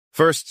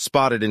First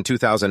spotted in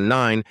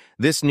 2009,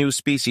 this new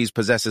species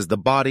possesses the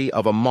body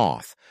of a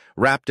moth,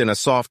 wrapped in a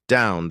soft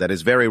down that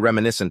is very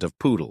reminiscent of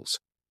poodles.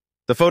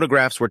 The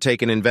photographs were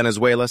taken in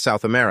Venezuela,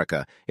 South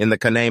America, in the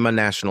Canaima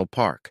National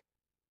Park.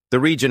 The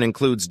region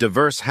includes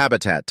diverse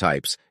habitat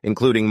types,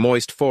 including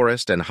moist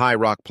forest and high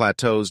rock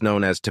plateaus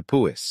known as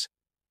tepuis.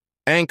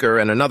 Anker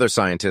and another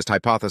scientist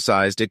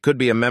hypothesized it could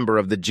be a member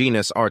of the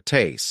genus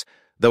Artace,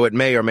 though it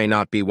may or may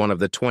not be one of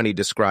the 20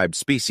 described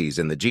species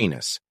in the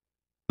genus.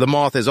 The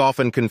moth is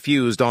often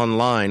confused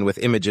online with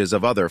images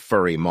of other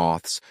furry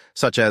moths,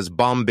 such as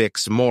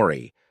Bombyx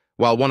mori,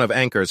 while one of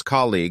Anker's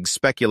colleagues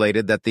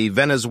speculated that the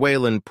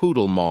Venezuelan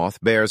poodle moth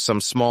bears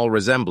some small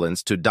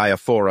resemblance to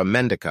Diophora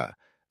mendica,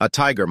 a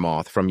tiger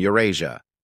moth from Eurasia.